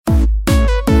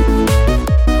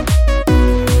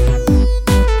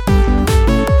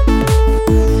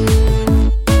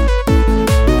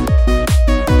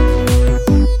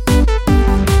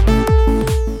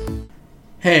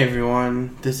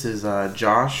This is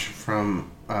Josh from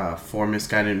For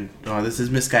Misguided. This is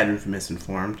Misguided for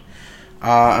Misinformed.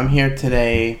 I'm here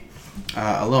today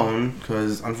alone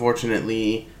because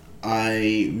unfortunately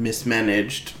I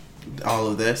mismanaged all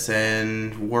of this,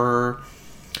 and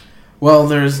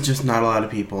there's just not a lot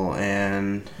of people,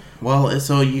 and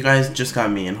so you guys just got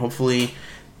me, and hopefully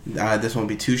this won't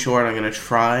be too short. I'm gonna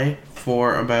try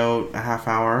for about a half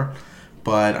hour.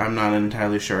 But I'm not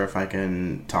entirely sure if I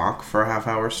can talk for a half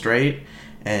hour straight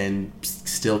and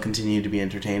still continue to be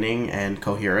entertaining and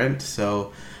coherent.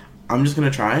 So I'm just going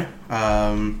to try.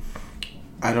 I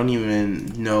don't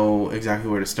even know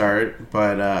exactly where to start,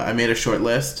 but I made a short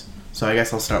list, so I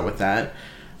guess I'll start with that.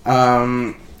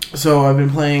 So I've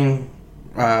been playing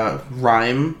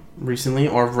Rime recently,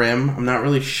 or Rim. I'm not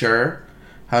really sure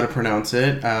how to pronounce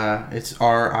it. It's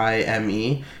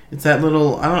Rime. It's that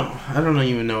little, I don't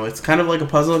even know. It's kind of like a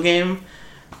puzzle game.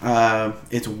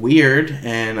 It's weird,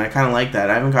 and I kind of like that.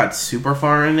 I haven't got super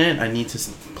far in it. I need to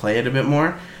play it a bit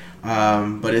more.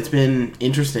 But it's been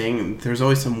interesting. There's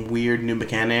always some weird new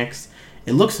mechanics.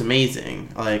 It looks amazing.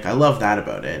 Like, I love that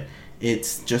about it.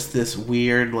 It's just this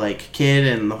weird, like, kid,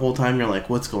 and the whole time you're like,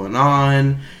 what's going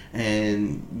on?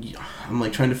 And I'm,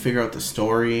 like, trying to figure out the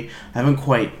story. I haven't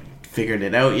quite figured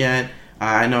it out yet.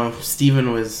 I know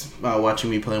Steven was watching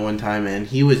me play one time, and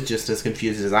he was just as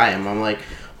confused as I am. I'm like,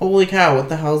 holy cow, what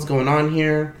the hell's going on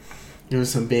here? There was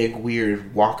some big,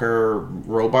 weird walker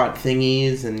robot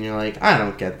thingies, and you're like, I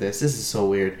don't get this. This is so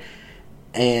weird.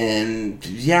 And,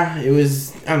 yeah, it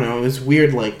was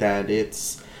weird like that.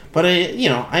 But I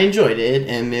enjoyed it,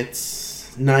 and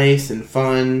it's nice and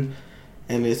fun,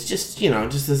 and it's just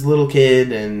this little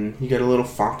kid, and you got a little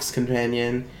fox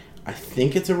companion. I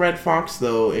think it's a red fox,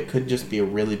 though it could just be a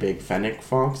really big fennec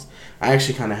fox. I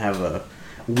actually kind of have a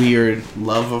weird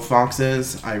love of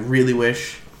foxes. I really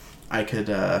wish I could,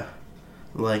 have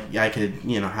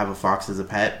a fox as a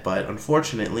pet, but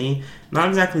unfortunately, not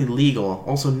exactly legal.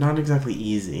 Also, not exactly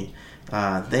easy.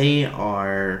 They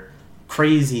are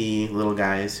crazy little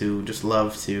guys who just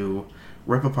love to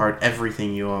rip apart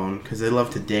everything you own because they love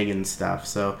to dig and stuff.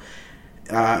 So.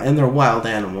 And they're wild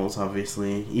animals,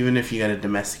 obviously. Even if you get a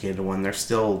domesticated one, they're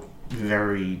still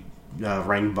very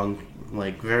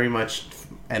very much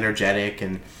energetic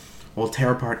and will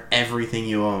tear apart everything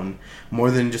you own,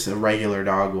 more than just a regular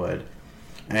dog would.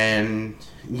 And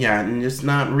and it's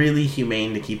not really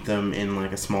humane to keep them in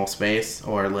like a small space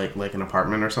or like an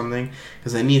apartment or something,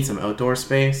 because they need some outdoor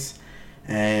space.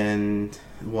 And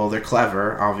they're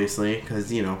clever, obviously, because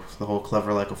the whole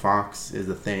clever like a fox is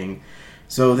a thing.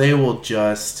 So they will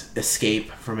just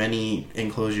escape from any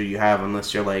enclosure you have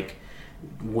unless you're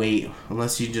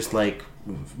unless you just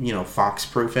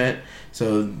fox-proof it.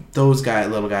 So those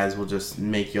little guys will just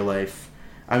make your life,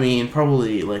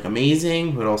 probably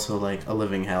amazing, but also a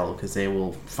living hell, because they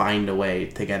will find a way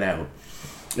to get out.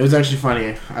 It was actually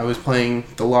funny. I was playing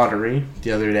the lottery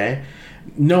the other day,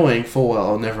 knowing full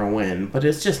well I'll never win, but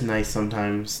it's just nice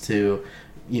sometimes to,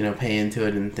 pay into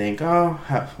it and think,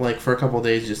 for a couple of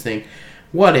days, just think,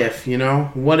 what if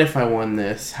I won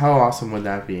this? How awesome would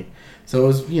that be? So I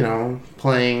was,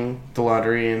 playing the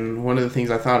lottery, and one of the things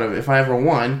I thought of, if I ever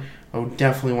won, I would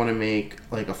definitely want to make,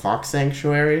 a fox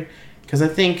sanctuary, because I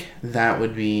think that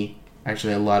would be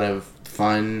actually a lot of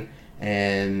fun,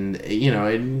 and,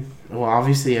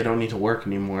 obviously I don't need to work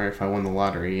anymore if I won the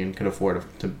lottery and could afford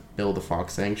to build a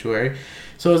fox sanctuary.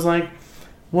 So I was like,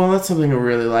 well, that's something I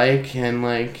really like, and,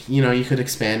 you could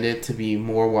expand it to be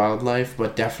more wildlife,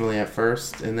 but definitely at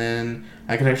first, and then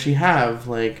I could actually have,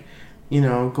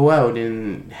 go out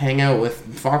and hang out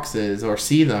with foxes, or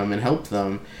see them and help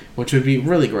them, which would be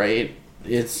really great.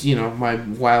 It's, my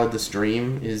wildest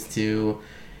dream is to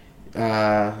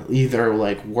either,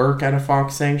 work at a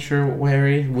fox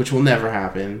sanctuary, which will never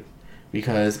happen,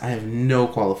 because I have no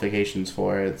qualifications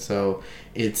for it, so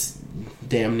it's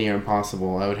damn near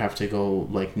impossible. I would have to go,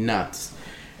 nuts.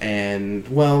 And,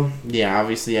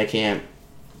 obviously I can't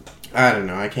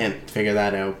figure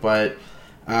that out, but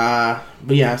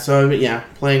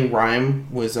playing Rime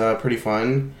was pretty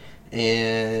fun,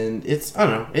 and it's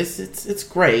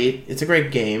great. It's a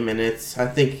great game, and I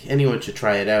think anyone should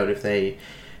try it out if they,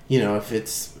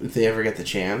 if they ever get the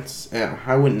chance.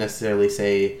 I wouldn't necessarily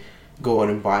say go out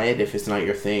and buy it if it's not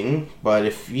your thing, but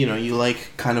if you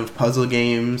like kind of puzzle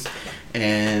games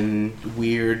and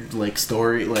weird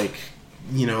story,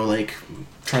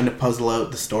 trying to puzzle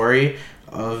out the story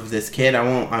of this kid,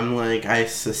 I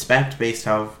suspect, based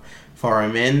how far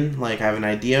I'm in, I have an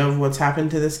idea of what's happened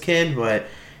to this kid, but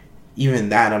even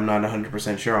that I'm not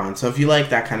 100% sure on. So if you like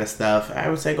that kind of stuff, I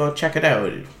would say go check it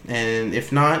out. And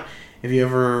if not, if you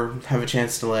ever have a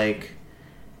chance to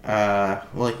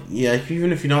like, yeah,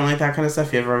 even if you don't like that kind of stuff,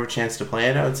 if you ever have a chance to play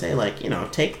it, I would say, like,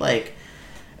 take, like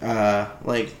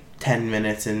 10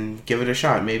 minutes and give it a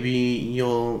shot. Maybe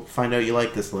you'll find out you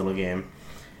like this little game.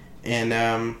 And,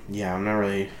 yeah, I'm not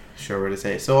really sure what to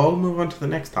say. So I'll move on to the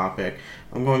next topic.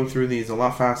 I'm going through these a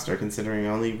lot faster, considering I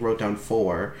only wrote down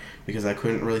 4, because I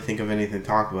couldn't really think of anything to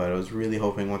talk about. I was really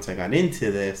hoping once I got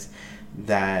into this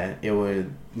that it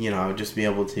would, I would just be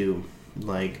able to,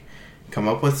 like, come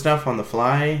up with stuff on the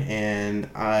fly, and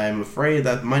I'm afraid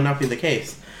that might not be the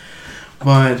case.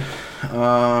 But,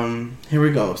 here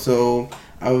we go. So,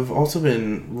 I've also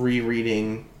been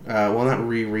rereading, well, not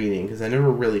rereading, because I never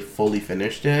really fully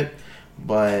finished it,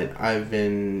 but I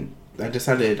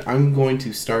decided I'm going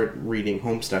to start reading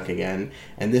Homestuck again,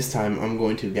 and this time I'm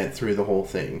going to get through the whole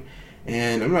thing.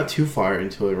 And I'm not too far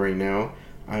into it right now.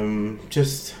 I'm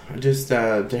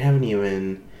they haven't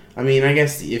even, I mean, I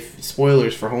guess if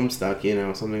spoilers for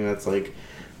Homestuck, something that's, like,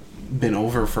 been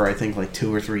over for, I think, like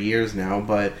 2 or 3 years now,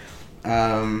 but,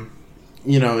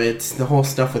 it's the whole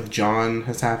stuff with John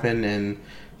has happened, and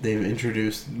they've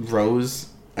introduced Rose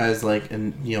as, like, a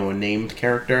named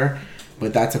character,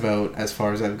 but that's about as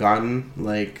far as I've gotten.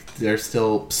 Like, there's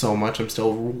still so much. I'm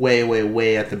still way, way,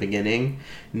 way at the beginning,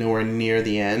 nowhere near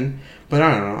the end, but I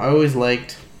don't know, I always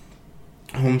liked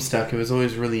Homestuck. It was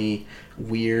always really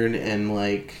weird, and,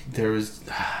 like, there was,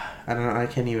 I don't know, I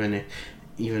can't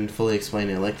even fully explain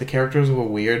it. Like, the characters were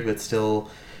weird, but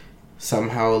still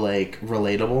somehow, like,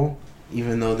 relatable,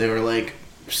 even though they were, like,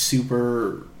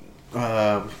 super,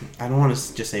 I don't want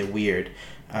to just say weird,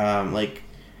 like,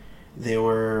 they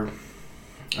were,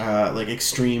 like,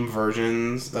 extreme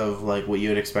versions of, like, what you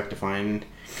would expect to find,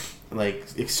 like,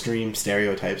 extreme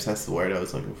stereotypes. That's the word I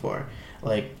was looking for.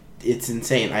 Like, it's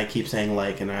insane. I keep saying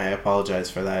like, and I apologize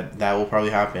for that. That will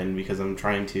probably happen because I'm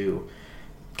trying to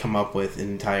come up with an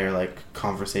entire, like,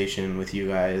 conversation with you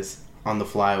guys on the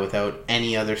fly without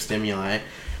any other stimuli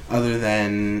other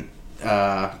than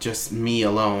just me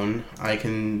alone. I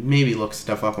can maybe look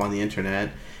stuff up on the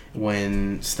internet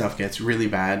when stuff gets really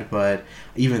bad, but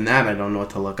even that I don't know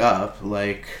what to look up.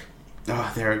 Like,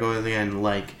 oh, there I go again,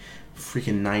 like,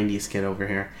 freaking 90s kid over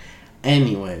here.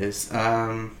 Anyways,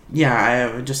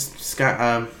 yeah, I just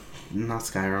not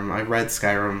Skyrim. I read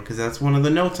Skyrim because that's one of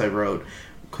the notes I wrote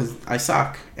because I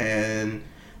suck, and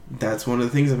that's one of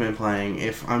the things I've been playing.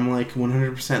 If I'm, like,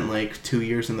 100% like 2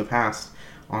 years in the past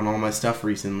on all my stuff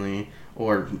recently,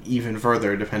 or even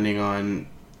further depending on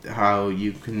how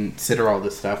you consider all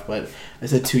this stuff, but I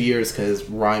said 2 years because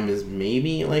Rhyme is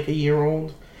maybe like a year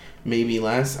old, maybe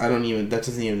less. That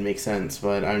doesn't even make sense,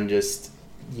 but I'm just,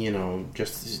 I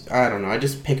don't know. I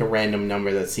just pick a random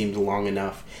number that seems long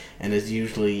enough and is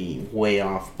usually way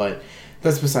off, but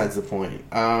that's besides the point.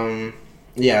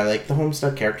 Yeah, like, the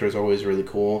Homestuck characters are always really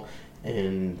cool,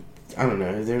 and I don't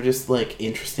know, they're just, like,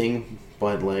 interesting,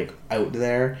 but, like, out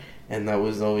there, and that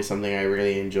was always something I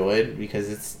really enjoyed,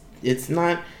 because it's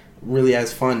not really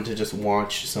as fun to just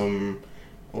watch some,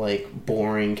 like,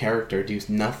 boring character do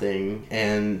nothing,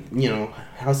 and,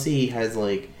 Halsey has,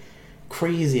 like,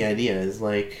 crazy ideas.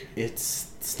 Like,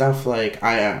 it's stuff like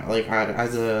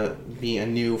being a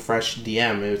new fresh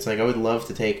DM, it's like I would love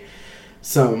to take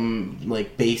some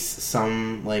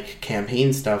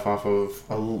campaign stuff off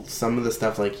of some of the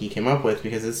stuff, like, he came up with,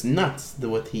 because it's nuts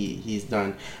what he's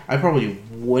done. I probably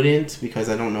wouldn't, because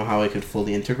I don't know how I could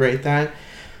fully integrate that,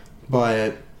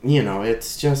 but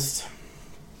it's just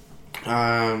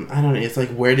I don't know, it's like,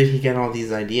 where did he get all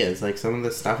these ideas? Like, some of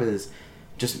the stuff is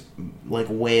just, like,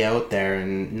 way out there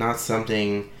and not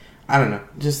something, I don't know,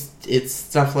 just, it's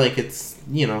stuff like, it's,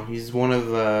 he's one of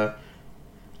the,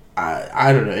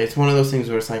 I don't know, it's one of those things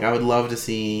where it's like, I would love to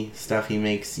see stuff he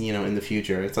makes, in the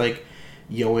future. It's like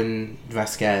Yoan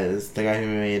Vasquez, the guy who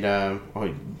made, I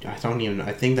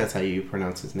think that's how you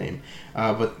pronounce his name,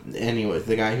 but anyways,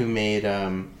 the guy who made,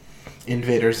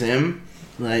 Invader Zim,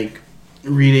 like,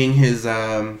 reading his,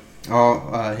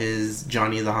 his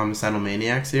Johnny the Homicidal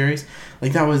Maniac series,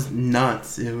 like, that was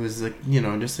nuts. It was, like,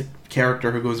 just a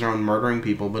character who goes around murdering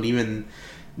people, but even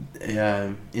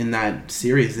in that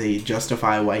series they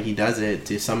justify why he does it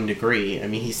to some degree. I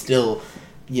mean, he's still,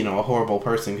 a horrible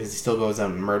person because he still goes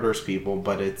out and murders people,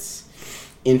 but it's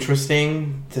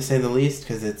interesting to say the least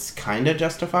because it's kind of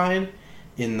justified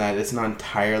in that it's not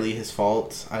entirely his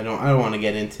fault. I don't want to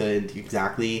get into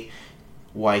exactly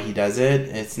why he does it.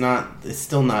 It's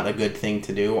still not a good thing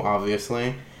to do,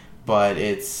 obviously, but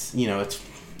it's, it's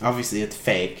obviously it's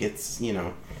fake. It's,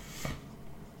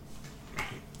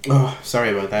 oh,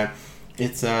 sorry about that.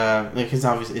 It's it's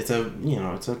obviously, it's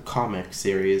a comic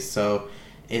series, so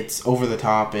it's over the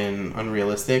top and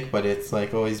unrealistic, but it's,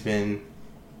 like, always been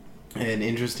an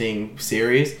interesting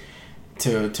series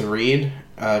to read,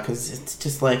 because it's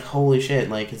just like, holy shit,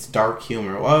 like, it's dark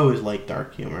humor. Well, I always like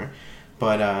dark humor,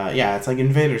 but yeah, it's like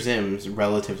Invader Zim's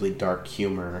relatively dark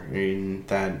humor in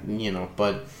that,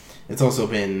 but it's also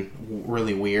been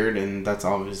really weird, and that's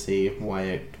obviously why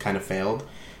it kind of failed,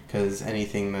 because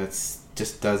anything that's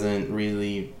just doesn't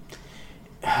really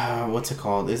what's it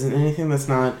called, isn't anything that's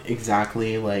not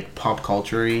exactly like pop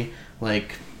culture-y,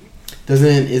 like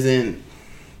isn't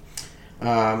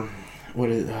what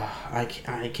is I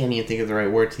can't even think of the right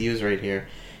word to use right here.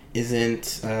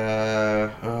 Isn't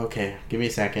okay, give me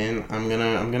a second. I'm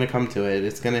gonna come to it.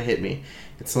 It's gonna hit me.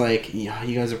 It's like, yeah,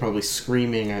 you guys are probably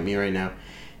screaming at me right now.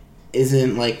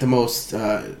 Isn't like the most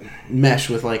mesh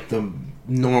with like the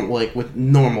with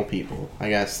normal people, I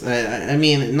guess. I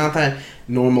mean, not that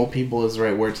normal people is the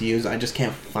right word to use. I just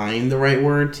can't find the right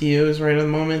word to use right at the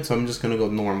moment, so I'm just gonna go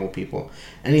normal people.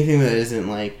 Anything that isn't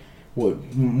like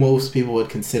what most people would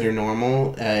consider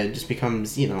normal just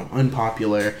becomes,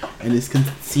 unpopular, and is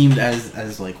seemed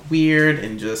as like weird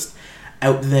and just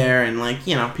out there, and like,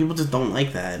 people just don't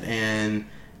like that, and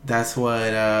that's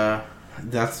what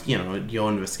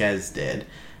Yoan Vasquez did.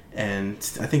 And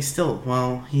I think still,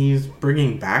 well, he's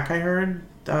bringing back, I heard,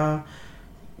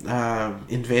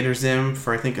 Invader Zim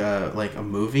for, I think, like a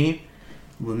movie,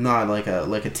 not like a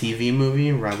TV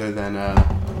movie, rather than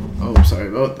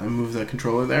I moved the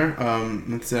controller there.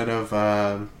 Instead of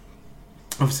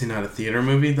obviously not a theater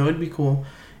movie, though it'd be cool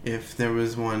if there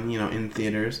was one, in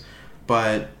theaters.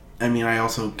 But I mean, I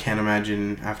also can't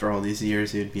imagine after all these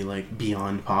years it would be like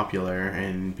beyond popular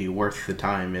and be worth the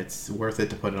time. It's worth it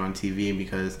to put it on TV,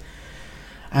 because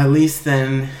at least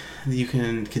then you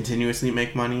can continuously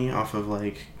make money off of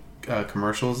like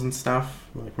commercials and stuff,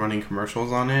 like running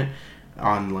commercials on it,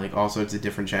 on like all sorts of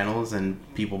different channels, and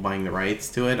people buying the rights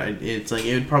to it. It's like,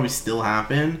 it would probably still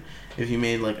happen if you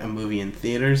made like a movie in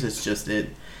theaters. It's just it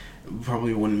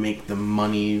probably wouldn't make the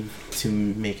money to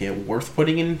make it worth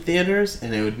putting in theaters,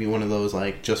 and it would be one of those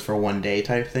like just for one day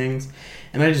type things,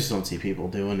 and I just don't see people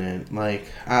doing it. Like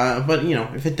but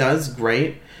if it does,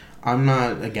 great. I'm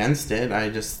not against it.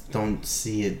 I just don't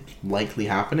see it likely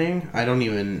happening. I don't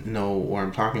even know what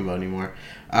I'm talking about anymore.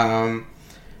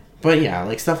 But yeah,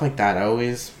 like stuff like that. I've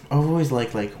always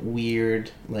liked like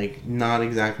weird, like not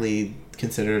exactly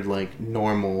considered like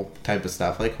normal type of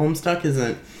stuff. Like Homestuck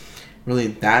isn't really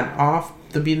that off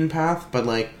the beaten path, but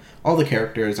like all the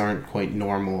characters aren't quite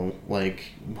normal,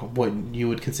 like what you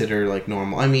would consider like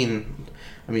normal. I mean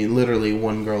literally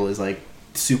one girl is like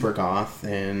super goth,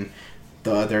 and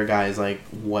the other guy is like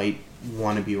white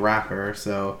wannabe rapper,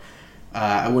 so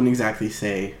I wouldn't exactly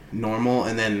say normal.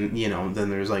 And then then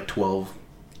there's like 12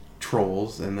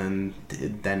 trolls, and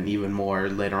then even more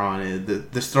later on.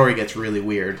 The story gets really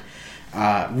weird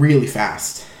really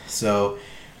fast, so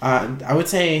I would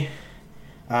say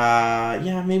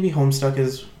maybe Homestuck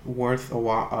is worth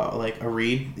like a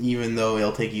read, even though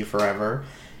it'll take you forever,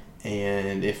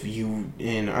 and at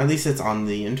least it's on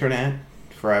the internet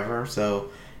forever, so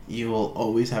you will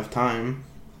always have time.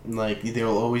 Like, there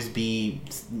will always be,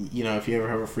 if you ever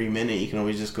have a free minute, you can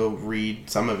always just go read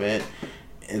some of it,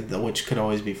 which could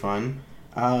always be fun.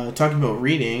 Talking about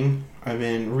reading, I've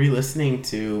been re-listening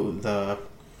to the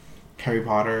Harry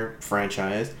Potter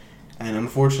franchise, and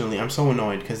unfortunately, I'm so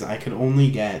annoyed because I could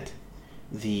only get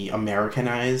the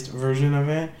Americanized version of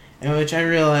it, and which I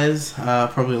realize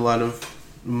probably a lot of,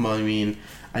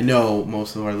 I know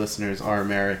most of our listeners are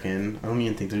American. I don't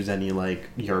even think there's any like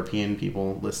European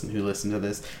people who listen to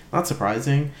this. Not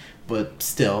surprising, but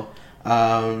still.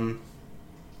 But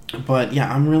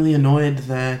yeah, I'm really annoyed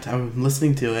that I'm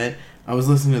listening to it. I was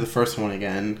listening to the first one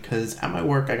again because at my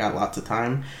work I got lots of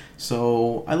time,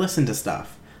 so I listen to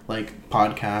stuff like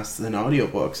podcasts and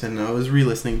audiobooks, and I was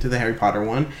re-listening to the Harry Potter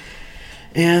one,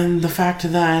 and the fact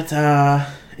that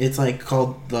it's like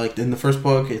called, like in the first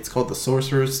book it's called the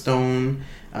Sorcerer's Stone,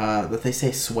 that they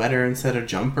say sweater instead of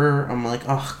jumper. I'm like,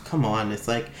 oh, come on. It's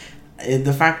like,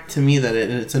 the fact to me that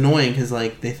it's annoying because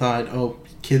like they thought, oh,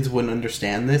 kids wouldn't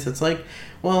understand this. It's like,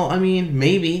 well, I mean,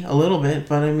 maybe a little bit,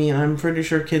 but I mean, I'm pretty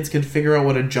sure kids could figure out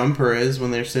what a jumper is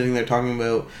when they're sitting there talking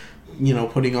about,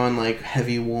 putting on like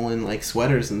heavy woolen like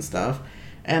sweaters and stuff.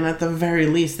 And at the very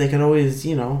least, they could always,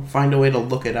 find a way to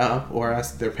look it up or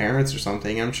ask their parents or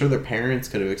something. I'm sure their parents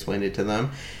could have explained it to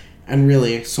them. And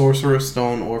really, Sorcerer's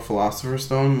Stone or Philosopher's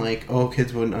Stone, like, oh,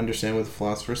 kids wouldn't understand what the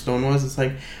Philosopher's Stone was. It's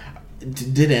like,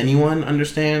 did anyone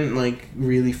understand, like,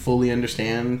 really fully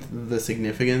understand the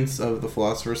significance of the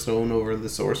Philosopher's Stone over the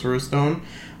Sorcerer's Stone?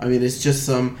 I mean, it's just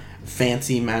some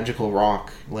fancy magical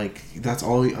rock. Like, that's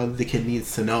all the kid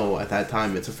needs to know at that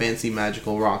time. It's a fancy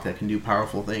magical rock that can do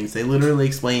powerful things. They literally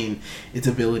explain its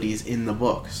abilities in the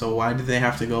book. So why do they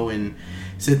have to go and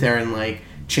sit there and, like,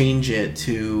 change it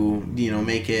to, you know,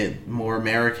 make it more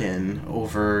American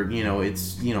over, you know,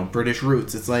 its, you know, British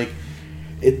roots? It's like,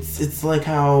 it's like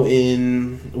how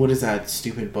in, what is that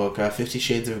stupid book, 50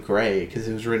 Shades of Grey, because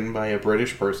it was written by a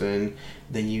British person.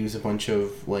 They use a bunch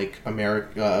of, like,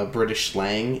 British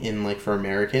slang in, like, for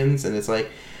Americans, and it's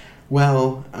like,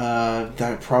 well,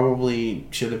 that probably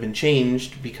should have been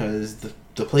changed because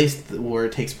the place where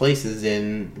it takes place is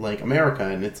in, like, America,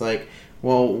 and it's like,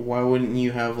 well, why would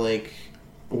you have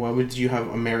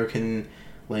American,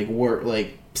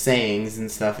 like, sayings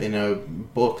and stuff in a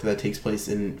book that takes place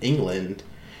in England,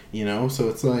 you know? So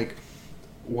it's like,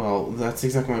 well, that's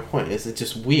exactly my point. It's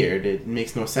just weird. It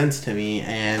makes no sense to me,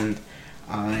 and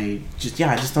I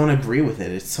just don't agree with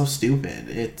it. It's so stupid.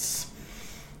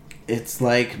 It's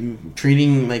like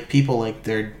treating, like, people like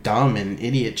they're dumb and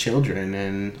idiot children,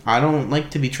 and I don't like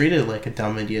to be treated like a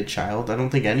dumb idiot child. I don't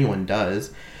think anyone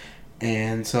does.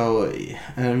 And so,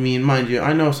 I mean, mind you,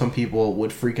 I know some people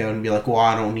would freak out and be like, well,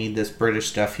 I don't need this British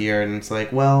stuff here. And it's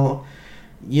like, well,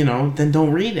 you know, then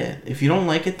don't read it. If you don't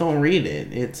like it, don't read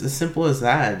it. It's as simple as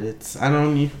that. It's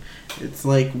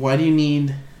like, why do you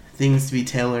need things to be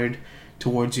tailored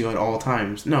towards you at all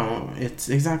times? No, it's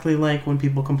exactly like when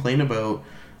people complain about,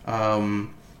 I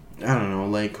don't know,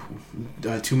 like,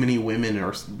 too many women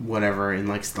or whatever in,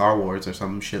 like, Star Wars or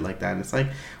some shit like that. It's like,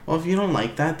 well, if you don't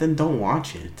like that, then don't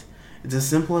watch it. It's as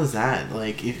simple as that.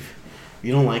 Like, if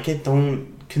you don't like it,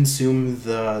 don't consume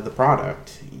the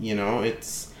product. You know,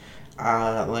 it's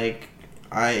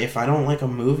if I don't like a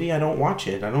movie, I don't watch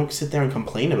it. I don't sit there and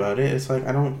complain about it. It's like,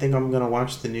 I don't think I'm gonna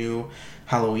watch the new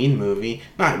Halloween movie.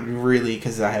 Not really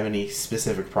because I have any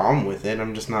specific problem with it.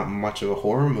 I'm just not much of a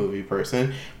horror movie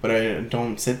person. But I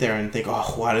don't sit there and think,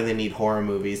 oh, why do they need horror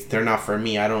movies? They're not for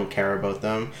me. I don't care about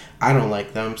them. I don't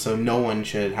like them, so no one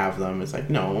should have them. It's like,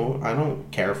 no, I don't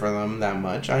care for them that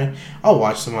much. I'll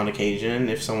watch them on occasion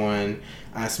if someone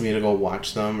asks me to go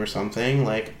watch them or something.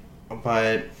 Like,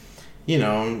 but, you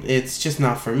know, it's just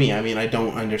not for me. I mean, I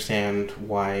don't understand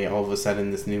why all of a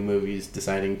sudden this new movie is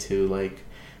deciding to, like,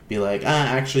 be like,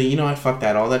 actually, you know what, fuck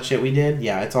that, all that shit we did,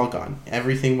 yeah, it's all gone.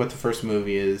 Everything but the first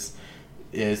movie is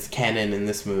canon in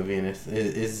this movie, and it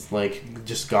is like,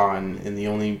 just gone, and the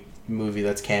only movie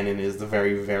that's canon is the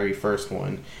very, very first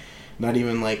one. Not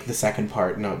even, like, the second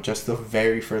part, no, just the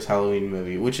very first Halloween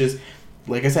movie, which is,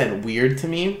 like I said, weird to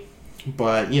me,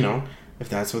 but, you know, if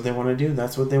that's what they want to do,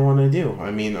 that's what they want to do. I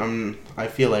mean, I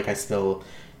feel like I still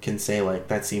can say, like,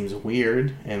 that seems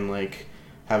weird, and, like,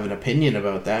 have an opinion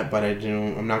about that, but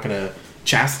I'm not going to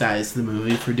chastise the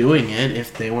movie for doing it.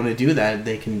 If they want to do that,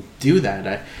 they can do that.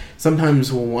 I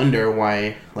sometimes will wonder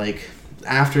why, like,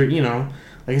 after, you know,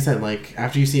 like I said, like,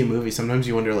 after you see a movie, sometimes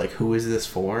you wonder, like, who is this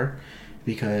for?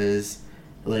 Because,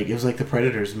 like, it was like the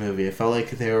Predators movie. It felt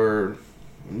like they were,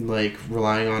 like,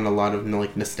 relying on a lot of,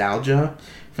 like, nostalgia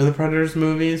for the Predators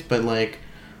movies, but, like,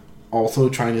 also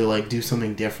trying to, like, do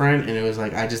something different, and it was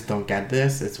like, I just don't get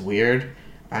this. It's weird.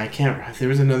 There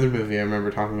was another movie I remember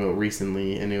talking about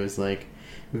recently, and it was, like,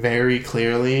 very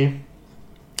clearly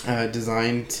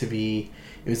designed to be,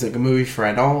 it was, like, a movie for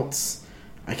adults.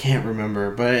 I can't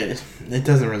remember, but it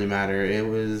doesn't really matter.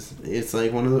 It's,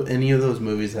 like, any of those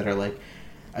movies that are, like,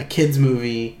 a kid's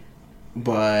movie,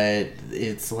 but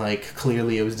it's, like,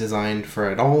 clearly it was designed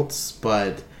for adults,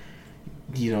 but,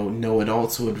 you know, no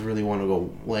adults would really want to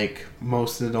go, like,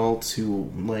 most adults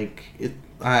who, like, it,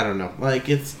 I don't know, like,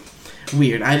 it's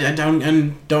weird. I don't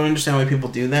understand why people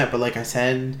do that, but like I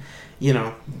said, you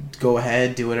know, go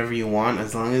ahead, do whatever you want,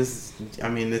 as long as, I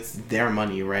mean, it's their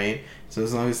money, right? So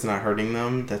as long as it's not hurting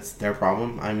them, that's their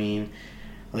problem. I mean,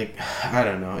 like, I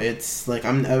don't know. It's like,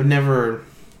 I would never,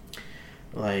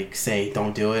 like, say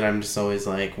don't do it. I'm just always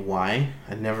like, why?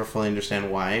 I never fully understand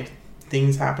why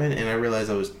things happen, and I realized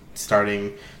I was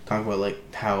starting talking about,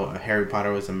 like, how Harry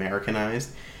Potter was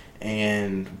Americanized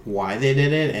and why they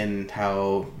did it, and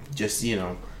how just, you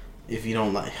know, if you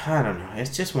don't like, I don't know,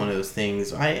 it's just one of those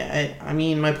things. I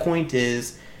mean, my point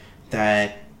is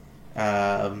that,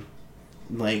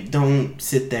 like, don't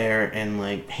sit there and,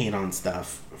 like, hate on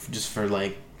stuff just for,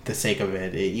 like, the sake of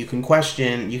it. You can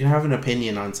question, you can have an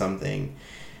opinion on something,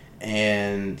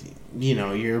 and, you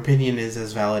know, your opinion is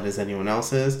as valid as anyone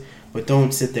else's, but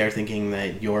don't sit there thinking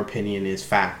that your opinion is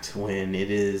fact when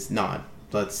it is not.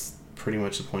 That's pretty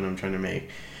much the point I'm trying to make.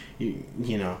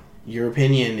 You know, your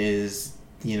opinion is,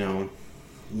 you know,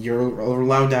 you're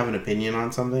allowed to have an opinion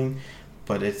on something,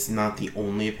 but it's not the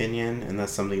only opinion, and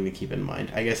that's something to keep in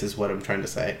mind, I guess, is what I'm trying to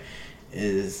say.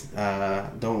 is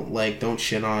don't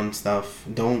shit on stuff.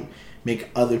 Don't make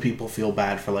other people feel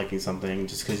bad for liking something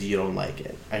just because you don't like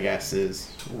it. I guess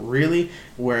is really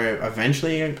where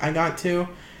eventually I got to.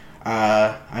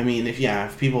 I mean,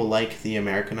 if people like the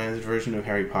Americanized version of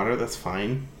Harry Potter, that's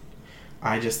fine.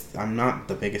 I'm not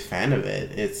the biggest fan of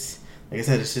it. It's like I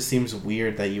said, it just seems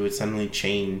weird that you would suddenly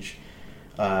change,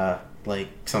 like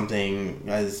something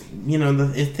as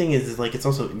the thing is like it's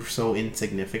also so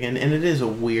insignificant, and it is a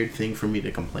weird thing for me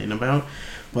to complain about,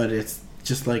 but it's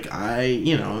just like I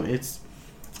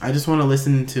just want to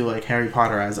listen to like Harry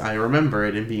Potter as I remember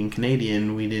it, and being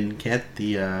Canadian, we didn't get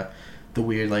the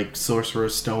weird like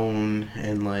Sorcerer's Stone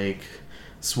and like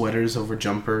sweaters over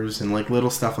jumpers and like little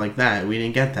stuff like that. We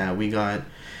didn't get that. We got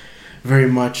very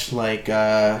much like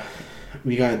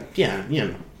we got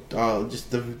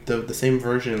just the same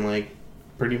version, like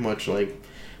pretty much like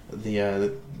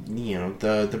the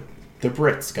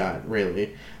Brits got,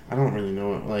 really. I don't really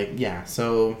know, like, yeah,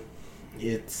 so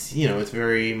it's it's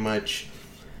very much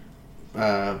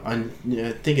I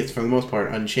think it's for the most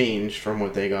part unchanged from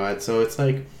what they got. So it's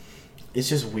like it's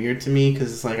just weird to me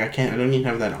because it's like I don't even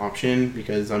have that option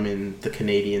because I'm in the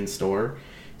Canadian store.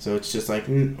 So it's just like,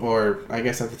 or I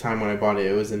guess at the time when I bought it,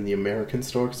 it was in the American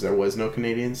store because there was no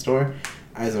Canadian store.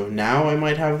 As of now, I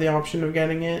might have the option of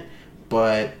getting it,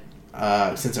 but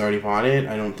since I already bought it,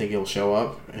 I don't think it'll show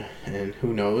up, and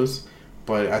who knows.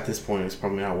 But at this point, it's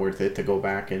probably not worth it to go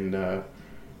back and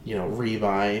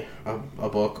rebuy a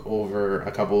book over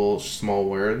a couple small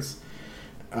words.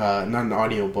 Not an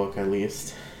audiobook, at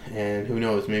least. And who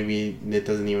knows, maybe it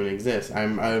doesn't even exist.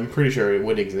 I'm pretty sure it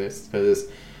would exist because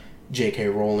J.K.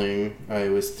 Rowling,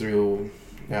 it was through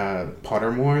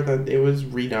Pottermore that it was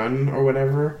redone or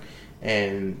whatever.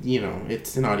 And,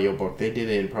 it's an audiobook. They did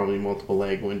it in probably multiple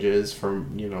languages for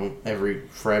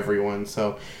everyone.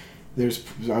 So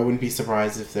I wouldn't be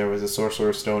surprised if there was a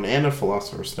Sorcerer's Stone and a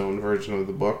Philosopher's Stone version of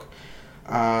the book.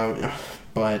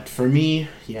 But for me,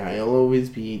 yeah, it'll always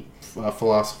be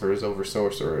philosophers over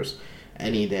sorcerers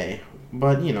any day.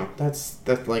 But, that's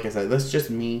like I said, that's just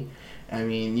me. I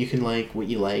mean, you can like what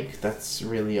you like. That's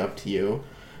really up to you.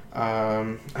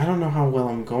 I don't know how well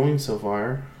I'm going so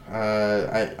far.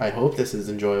 I hope this is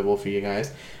enjoyable for you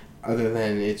guys. Other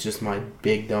than it's just my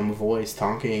big dumb voice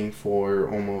talking for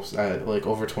almost like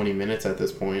over 20 minutes at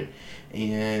this point.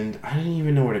 And I didn't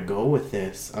even know where to go with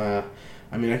this. I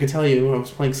mean, I could tell you I was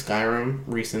playing Skyrim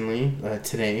recently,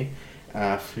 today,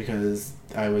 because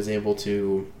I was able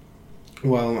to...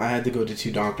 Well, I had to go to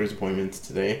 2 doctor's appointments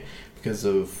today because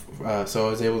of... so I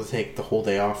was able to take the whole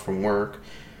day off from work.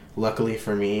 Luckily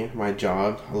for me, my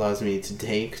job allows me to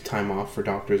take time off for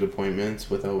doctor's appointments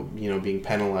without, being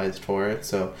penalized for it.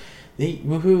 So,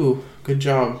 woohoo, good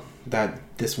job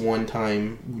this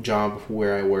one-time job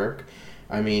where I work.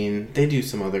 I mean, they do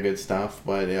some other good stuff,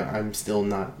 but I'm still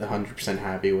not 100%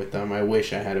 happy with them. I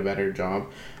wish I had a better job,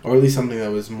 or at least something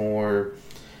that was more...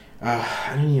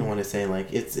 I don't even want to say,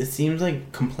 like, it seems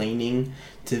like complaining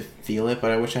to feel it,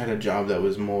 but I wish I had a job that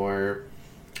was more...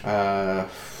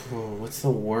 what's the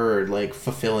word, like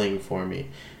fulfilling for me,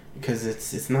 because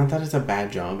it's not that it's a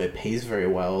bad job. It pays very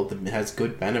well, it has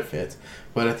good benefits,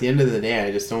 but at the end of the day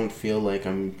I just don't feel like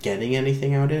I'm getting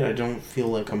anything out of it. I don't feel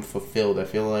like I'm fulfilled. I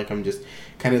feel like I'm just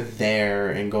kind of there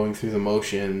and going through the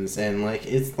motions, and like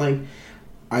it's like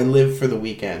I live for the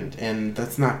weekend, and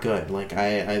that's not good. Like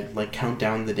I like count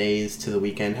down the days to the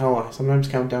weekend. Hell, I sometimes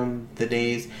count down the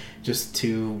days just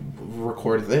to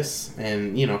record this,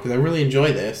 and because I really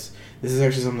enjoy this. This is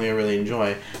actually something I really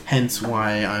enjoy. Hence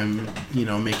why I'm,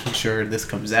 making sure this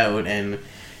comes out and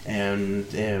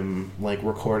like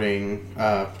recording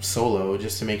solo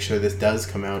just to make sure this does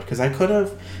come out. Because I could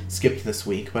have skipped this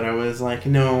week, but I was like,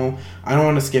 no, I don't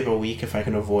want to skip a week if I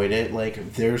can avoid it.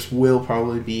 Like there's will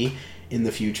probably be in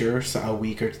the future a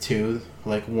week or two,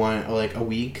 like a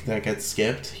week that gets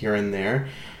skipped here and there.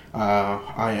 But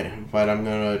I'm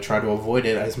gonna try to avoid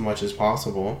it as much as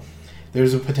possible.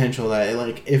 There's a potential that,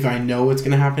 like, if I know what's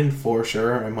going to happen, for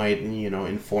sure, I might,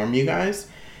 inform you guys.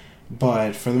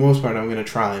 But for the most part, I'm going to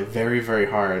try very, very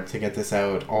hard to get this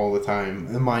out all the time.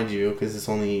 And mind you, because it's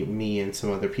only me and some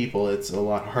other people, it's a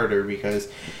lot harder because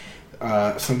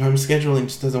sometimes scheduling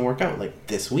just doesn't work out. Like,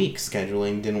 this week,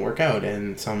 scheduling didn't work out.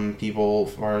 And some people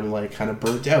are, like, kind of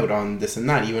burnt out on this and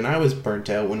that. Even I was burnt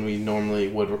out when we normally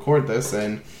would record this,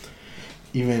 and...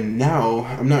 Even now,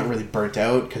 I'm not really burnt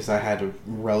out because I had a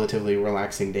relatively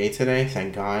relaxing day today,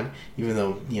 thank God. Even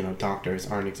though, doctors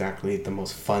aren't exactly the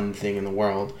most fun thing in the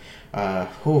world.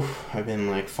 I've been,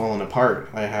 like, falling apart.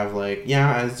 I have, like,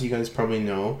 as you guys probably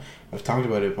know, I've talked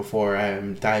about it before, I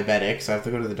am diabetic, so I have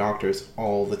to go to the doctors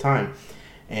all the time.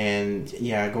 And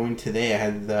yeah, going today, I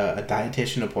had a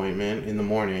dietitian appointment in the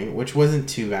morning, which wasn't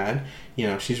too bad. You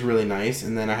know, she's really nice.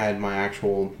 And then I had my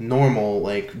actual normal,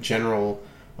 like, general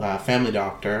family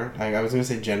doctor. I was going to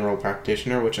say general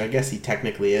practitioner, which I guess he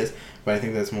technically is, but I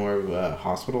think that's more of a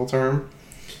hospital term.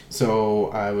 So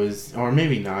I was, or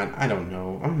maybe not, I don't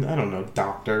know. I don't know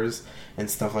doctors and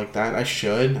stuff like that. I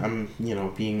should. I'm, you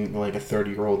know, being like a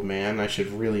 30-year-old man, I should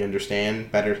really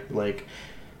understand better, like,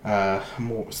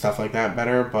 more stuff like that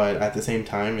better, but at the same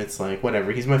time it's like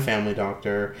whatever. He's my family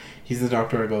doctor. He's the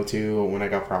doctor I go to when I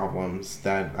got problems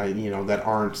that I, you know, that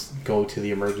aren't go to the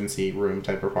emergency room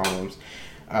type of problems.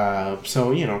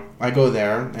 So, you know, I go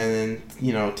there, and then,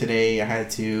 you know, today I had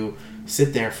to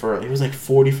sit there for, it was like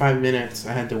 45 minutes.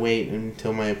 I had to wait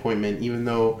until my appointment, even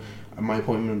though my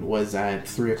appointment was at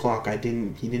 3 o'clock. He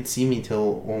didn't see me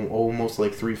till almost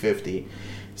like 3:50.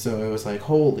 So it was like,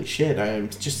 holy shit, I'm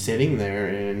just sitting there,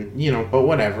 and, you know, but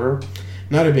whatever.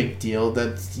 Not a big deal.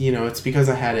 That's, you know, it's because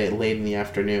I had it late in the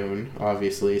afternoon,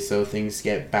 obviously, so things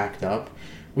get backed up,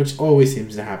 which always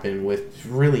seems to happen with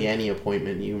really any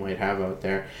appointment you might have out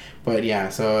there. But yeah,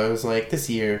 so I was like, this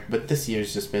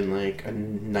year's just been like a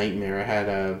nightmare. I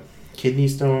had kidney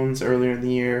stones earlier in the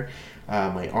year.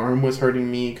 My arm was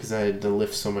hurting me because I had to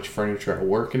lift so much furniture at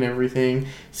work and everything.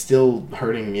 Still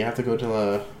hurting me. I have to go to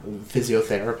a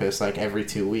physiotherapist like every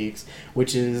 2 weeks,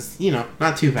 which is, you know,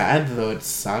 not too bad, though it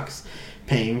sucks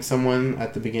paying someone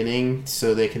at the beginning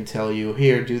so they can tell you,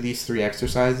 here, do these 3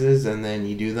 exercises, and then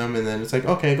you do them, and then it's like,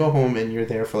 okay, go home, and you're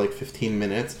there for like 15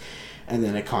 minutes. And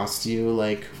then it costs you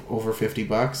like over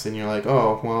 $50, and you're like,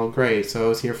 oh, well, great. So I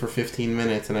was here for 15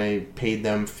 minutes, and I paid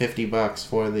them $50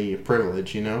 for the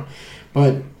privilege, you know?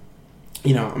 But,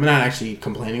 you know, I'm not actually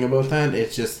complaining about that.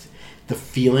 It's just the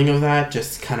feeling of that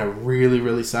just kind of really,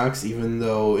 really sucks, even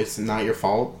though it's not your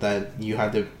fault that you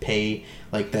had to pay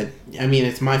like that. I mean,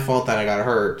 it's my fault that I got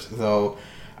hurt, though.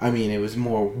 I mean, it was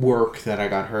more work that I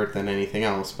got hurt than anything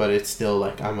else, but it's still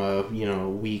like I'm a, you know,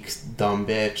 weak, dumb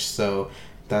bitch, so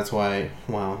that's why,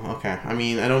 well, okay. I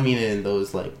mean, I don't mean it in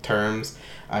those, like, terms.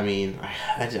 I mean,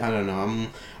 I don't know. I'm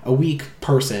a weak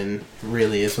person,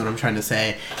 really, is what I'm trying to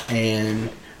say. And,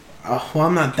 well,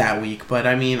 I'm not that weak, but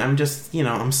I mean, I'm just, you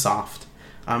know, I'm soft.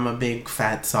 I'm a big,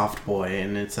 fat, soft boy,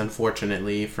 and it's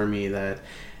unfortunately for me that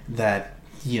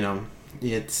you know,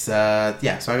 it's,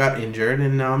 yeah, so I got injured,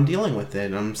 and now I'm dealing with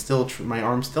it. I'm still, my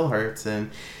arm still hurts,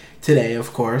 and today,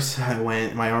 of course,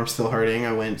 my arm's still hurting.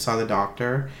 I went, saw the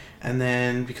doctor, and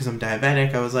then because I'm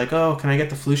diabetic, I was like, oh, can I get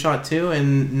the flu shot too?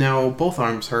 And now both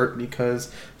arms hurt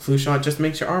because flu shot just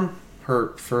makes your arm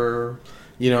hurt for,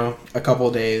 you know, a couple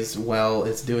of days while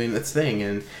it's doing its thing.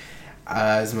 And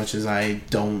as much as I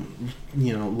don't,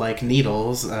 you know, like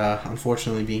needles,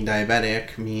 unfortunately being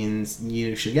diabetic means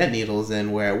you should get needles.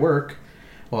 And where I work,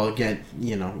 you get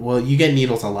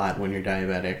needles a lot when you're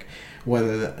diabetic,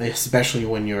 especially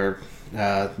when you're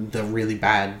the really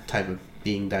bad type of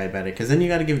being diabetic, because then you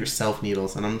got to give yourself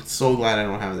needles, and I'm so glad I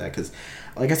don't have that, because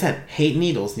like I said, hate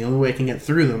needles. The only way I can get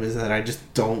through them is that I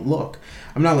just don't look.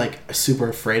 I'm not like super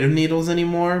afraid of needles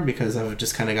anymore because I've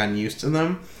just kind of gotten used to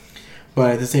them,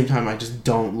 but at the same time I just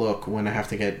don't look when I have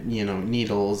to get, you know,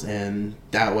 needles, and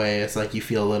that way it's like you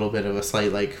feel a little bit of a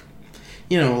slight, like,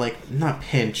 you know, like not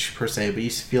pinch per se, but you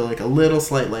feel like a little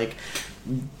slight like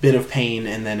bit of pain,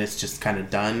 and then it's just kind of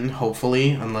done,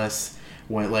 hopefully, unless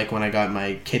when I got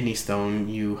my kidney stone,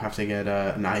 you have to get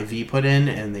an IV put in,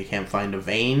 and they can't find a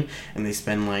vein, and they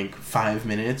spend like 5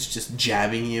 minutes just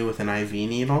jabbing you with an IV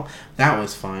needle. That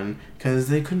was fun, because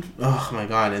they couldn't, oh my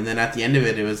god. And then at the end of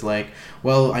it, it was like,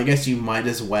 well, I guess you might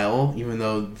as well, even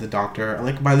though the doctor,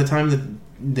 like, by the time that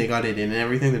they got it in and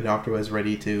everything, the doctor was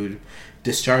ready to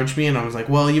discharge me, and I was like,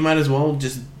 well, you might as well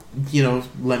just, you know,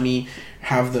 let me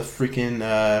have the freaking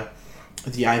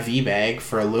the IV bag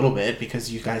for a little bit,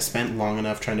 because you guys spent long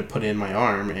enough trying to put it in my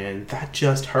arm, and that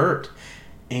just hurt.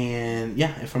 And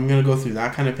yeah, if I'm gonna go through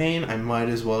that kind of pain, I might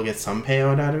as well get some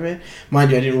payout out of it.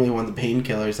 Mind you, I didn't really want the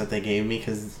painkillers that they gave me,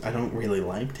 because I don't really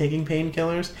like taking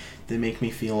painkillers. They make me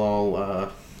feel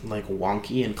all like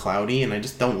wonky and cloudy, and I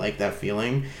just don't like that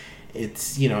feeling.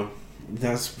 It's, you know,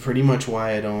 that's pretty much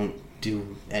why I don't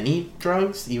do any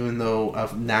drugs, even though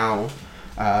now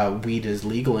weed is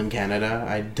legal in Canada.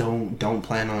 I don't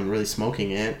plan on really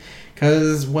smoking it,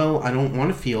 because, well, I don't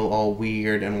want to feel all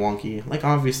weird and wonky. Like,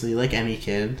 obviously, like any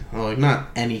kid, well, not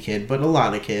any kid, but a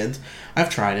lot of kids, I've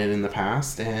tried it in the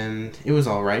past, and it was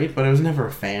alright, but I was never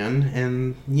a fan,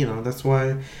 and, you know, that's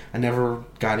why I never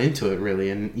got into it, really.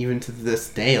 And even to this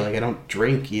day, like, I don't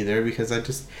drink either, because I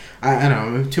don't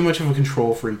know, I'm too much of a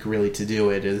control freak, really, to do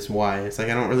it, is why. It's like,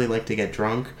 I don't really like to get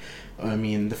drunk. I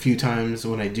mean, the few times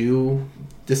when I do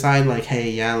decide, like, hey,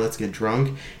 yeah, let's get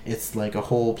drunk, it's like a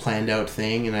whole planned out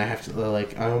thing, and I have to,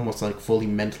 like, I almost, like, fully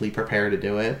mentally prepare to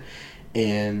do it.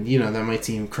 And, you know, that might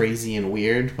seem crazy and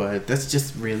weird, but that's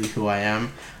just really who I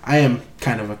am. I am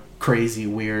kind of a crazy,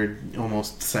 weird,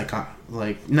 almost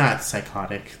not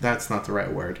psychotic, that's not the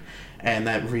right word. And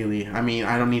that really, I mean,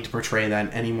 I don't need to portray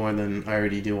that any more than I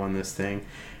already do on this thing.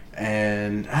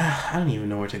 And I don't even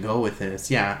know where to go with this.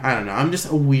 Yeah, I don't know. I'm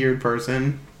just a weird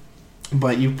person,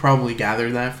 but you probably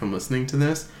gathered that from listening to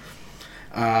this.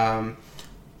 Yeah,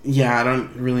 I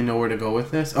don't really know where to go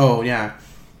with this. Oh, yeah.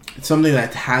 It's something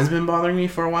that has been bothering me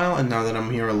for a while, and now that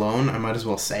I'm here alone, I might as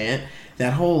well say it.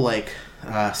 That whole, like,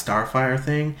 Starfire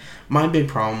thing, my big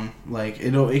problem, like, I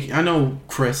know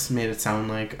Chris made it sound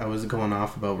like I was going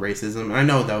off about racism. I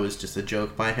know that was just a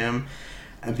joke by him,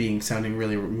 sounding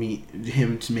really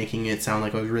making it sound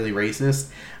like I was really racist.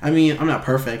 I mean, I'm not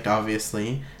perfect,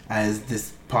 obviously, as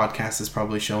this podcast has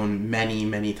probably shown many,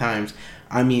 many times.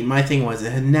 I mean, my thing was,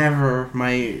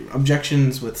 my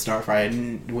objections with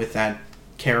Starfire, with that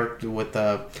character, with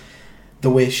the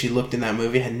way she looked in that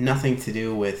movie, had nothing to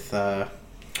do with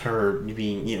her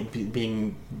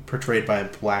being portrayed by a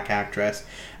black actress.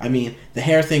 I mean, the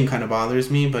hair thing kind of bothers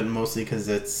me, but mostly because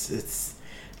it's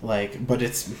like, but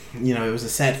it's, you know, it was a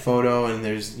set photo, and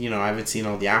there's, you know, I haven't seen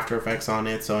all the after effects on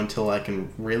it, so until I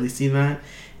can really see that,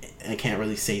 I can't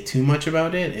really say too much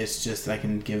about it. It's just I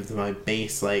can give my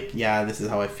base, like, yeah, this is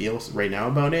how I feel right now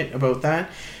about that.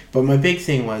 But my big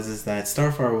thing is that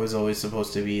Starfire was always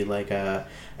supposed to be like a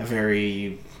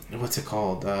very, what's it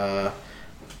called,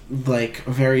 like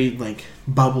a very like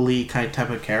bubbly kind type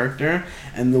of character,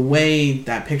 and the way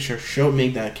that picture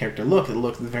made that character look, it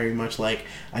looked very much like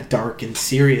a dark and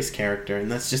serious character,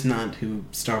 and that's just not who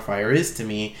Starfire is to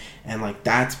me. And like,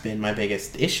 that's been my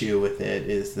biggest issue with it,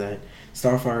 is that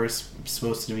Starfire is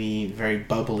supposed to be very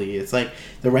bubbly. It's like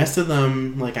the rest of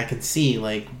them, like, I can see,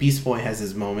 like, Beast Boy has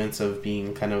his moments of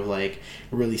being kind of like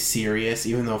really serious,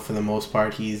 even though for the most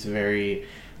part he's very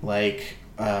like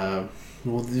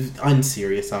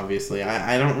unserious, obviously.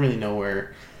 I don't really know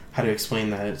how to explain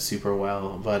that super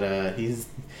well, but he's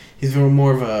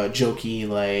more of a jokey,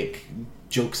 like,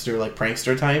 jokester, like,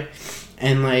 prankster type.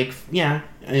 And, like, yeah,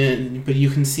 but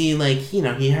you can see, like, you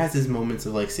know, he has his moments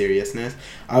of, like, seriousness.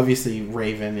 Obviously,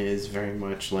 Raven is very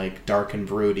much, like, dark and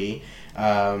broody.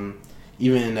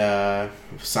 Even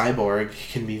Cyborg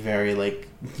can be very, like,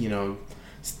 you know,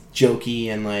 jokey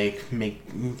and, like, make,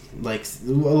 like,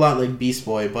 a lot like Beast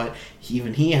Boy, but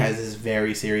even he has his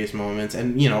very serious moments.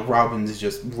 And, you know, Robin's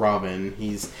just Robin.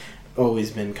 He's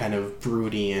always been kind of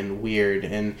broody and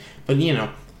weird, but, you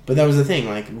know, but that was the thing,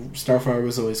 like, Starfire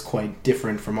was always quite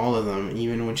different from all of them.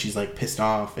 Even when she's, like, pissed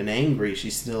off and angry,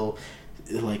 she's still,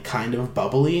 like, kind of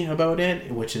bubbly about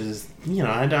it, which is, you know,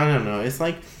 I don't know. It's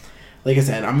like I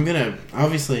said, I'm gonna,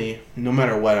 obviously, no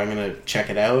matter what, I'm gonna check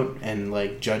it out and,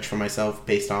 like, judge for myself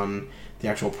based on the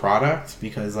actual product,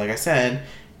 because, like I said,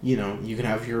 you know, you can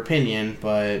have your opinion,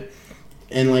 but,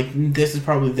 and, like, there's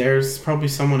probably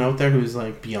someone out there who's,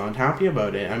 like, beyond happy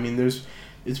about it. I mean,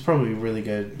 it's probably really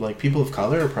good. Like, people of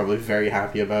color are probably very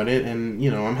happy about it, and,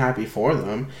 you know, I'm happy for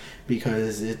them,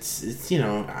 because it's you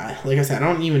know, like I said,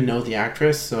 I don't even know the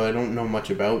actress, so I don't know much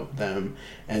about them,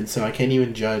 and so I can't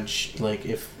even judge, like,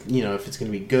 if, you know, if it's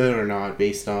going to be good or not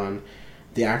based on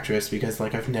the actress, because,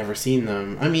 like, I've never seen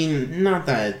them. I mean, not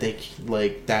that they,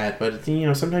 like, that, but, you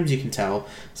know, sometimes you can tell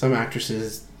some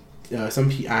actors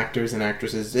and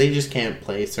actresses, they just can't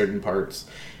play certain parts.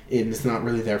 And it's not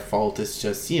really their fault. It's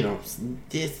just, you know,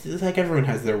 it's like everyone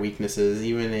has their weaknesses,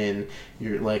 even in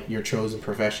your chosen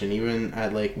profession, even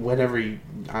at, like, whatever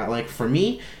like, for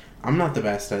me, I'm not the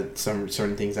best at some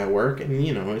certain things at work, and,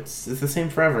 you know, it's the same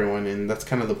for everyone, and that's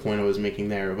kind of the point I was making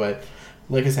there. But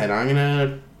like I said,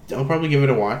 I'll probably give it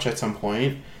a watch at some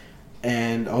point,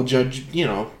 and I'll judge, you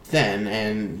know, then,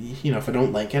 and, you know, if I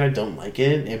don't like it, I don't like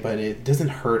it, but it doesn't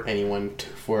hurt anyone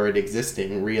for it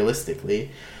existing,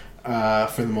 realistically.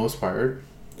 For the most part.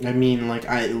 I mean, like,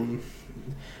 I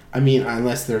mean,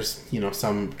 unless there's, you know,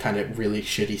 some kind of really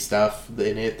shitty stuff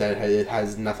in it that it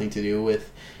has nothing to do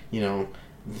with, you know,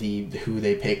 who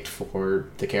they picked for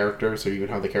the characters, or even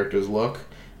how the characters look.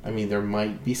 I mean, there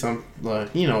might be some,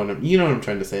 you know what I'm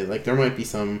trying to say. Like, there might be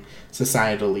some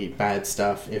societally bad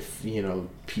stuff if, you know,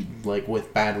 like,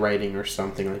 with bad writing or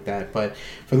something like that. But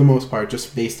for the most part,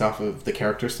 just based off of the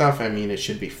character stuff, I mean, it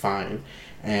should be fine.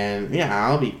 And, yeah,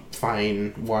 I'll be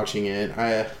fine watching it.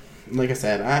 Like I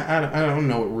said, I don't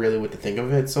know really what to think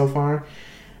of it so far.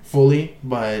 fully,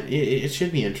 but it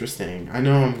should be interesting. I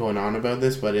know I'm going on about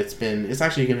this, but it's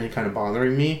actually going to kind of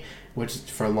bothering me, which is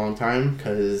for a long time,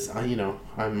 because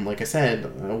I'm, like I said,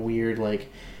 a weird,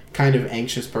 like, kind of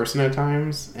anxious person at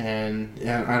times, and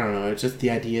I don't know, it's just the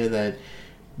idea that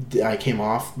I came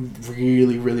off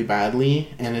really, really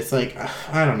badly, and it's like,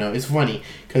 I don't know, it's funny,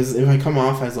 because if I come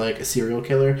off as, like, a serial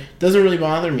killer, it doesn't really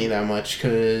bother me that much,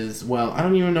 because, well, I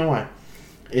don't even know why.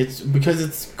 It's because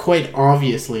it's quite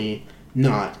obviously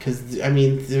not, because, I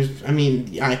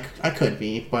could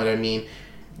be, but,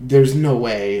 there's no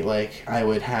way, like, I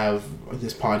would have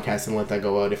this podcast and let that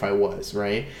go out if I was,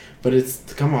 right? But it's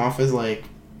to come off as, like,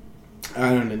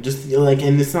 I don't know, just, like,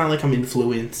 and it's not like I'm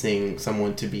influencing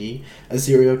someone to be a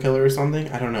serial killer or something.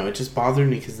 I don't know, it just bothered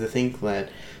me because to think that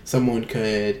someone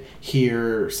could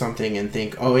hear something and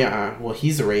think, oh yeah, well,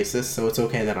 he's a racist, so it's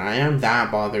okay that I am.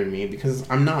 That bothered me because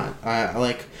I'm not.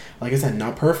 Like I said,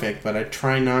 not perfect, but I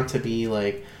try not to be,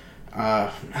 like,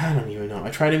 I don't even know. I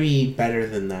try to be better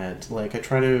than that. Like, I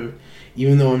try to,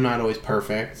 even though I'm not always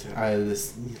perfect,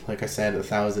 like I said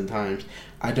 1,000 times,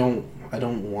 I don't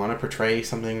want to portray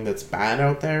something that's bad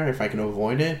out there if I can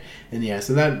avoid it. And yeah,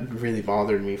 so that really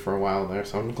bothered me for a while there.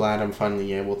 So I'm glad I'm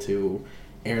finally able to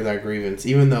air that grievance,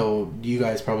 even though you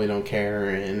guys probably don't care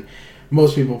and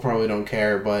most people probably don't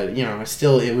care. But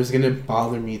it was gonna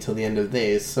bother me till the end of the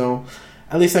days. So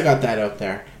at least I got that out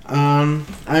there. I'm,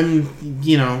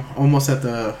 almost at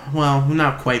the, well,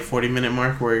 not quite 40-minute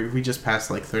mark, where we just passed,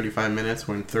 like, 35 minutes.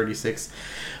 We're in 36.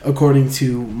 According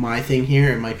to my thing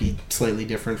here, it might be slightly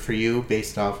different for you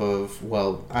based off of,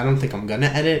 well, I don't think I'm going to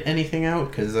edit anything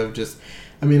out, because I've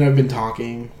been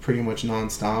talking pretty much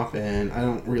nonstop, and I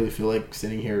don't really feel like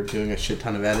sitting here doing a shit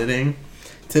ton of editing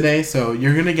today. So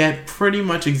you're going to get pretty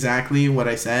much exactly what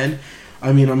I said.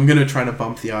 I'm going to try to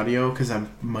bump the audio because I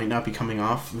might not be coming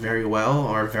off very well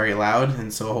or very loud,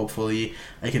 and so hopefully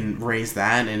I can raise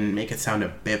that and make it sound a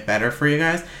bit better for you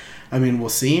guys. We'll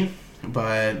see,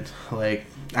 but, like,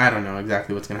 I don't know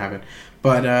exactly what's going to happen.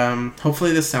 But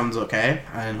hopefully this sounds okay,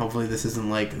 and hopefully this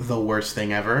isn't, like, the worst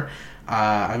thing ever.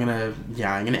 I'm gonna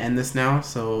end this now,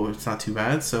 so it's not too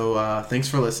bad. So thanks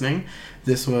for listening.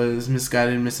 This was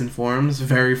Misguided and Misinformed's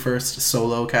very first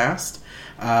solo cast.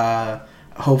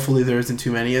 Hopefully there isn't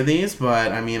too many of these,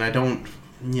 but I don't,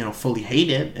 fully hate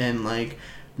it, and, like,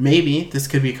 maybe this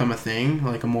could become a thing,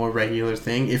 like a more regular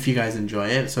thing, if you guys enjoy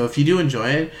it. So if you do enjoy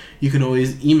it, you can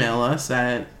always email us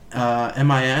at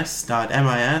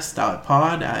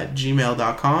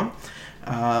mis.pod@gmail.com.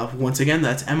 Once again,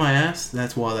 that's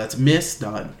that's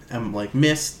miss.pod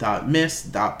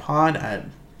at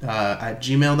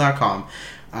gmail.com.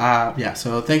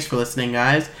 So thanks for listening,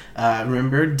 guys.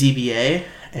 Remember DBA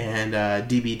and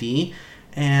DBD,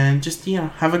 and just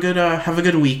have a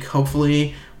good week.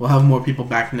 Hopefully we'll have more people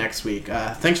back next week.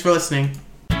 Thanks for listening.